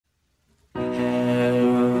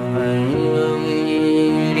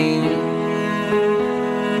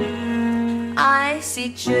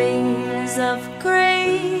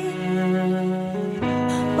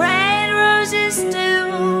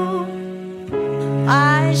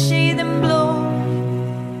I see them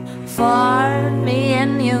bloom for me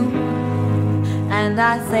and you, and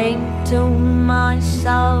I think to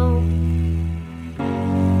myself,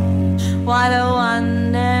 what a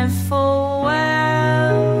wonderful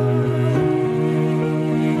world.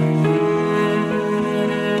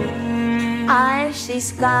 I see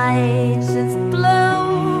skies of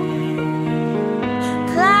blue,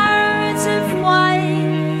 clouds of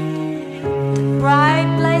white, the bright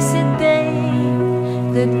blessed day,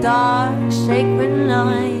 the dark sacred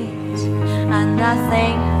night, and I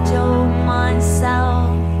think to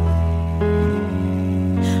myself,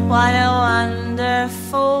 what a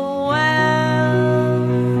wonderful world.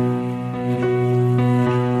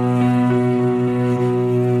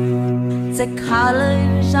 The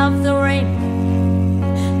colors of the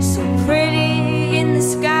rainbow, so pretty in the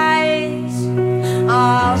skies,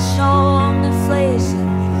 are also on the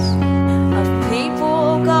faces of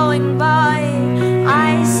people going by.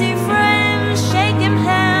 I see friends shaking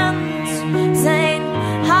hands, saying,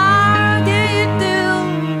 how do you do?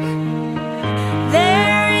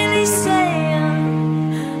 They're really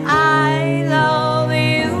saying, I love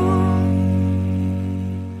you.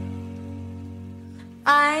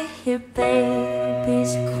 I hear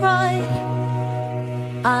babies cry,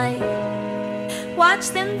 I watch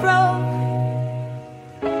them grow.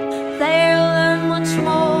 They'll learn much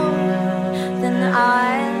more than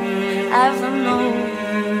I'll ever know,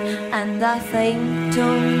 and I think to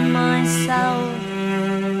myself,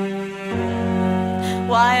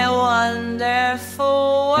 what a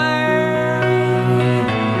wonderful world.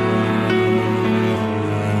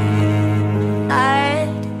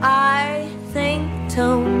 I think to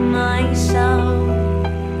myself,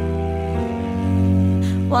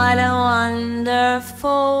 what a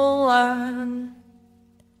wonderful world.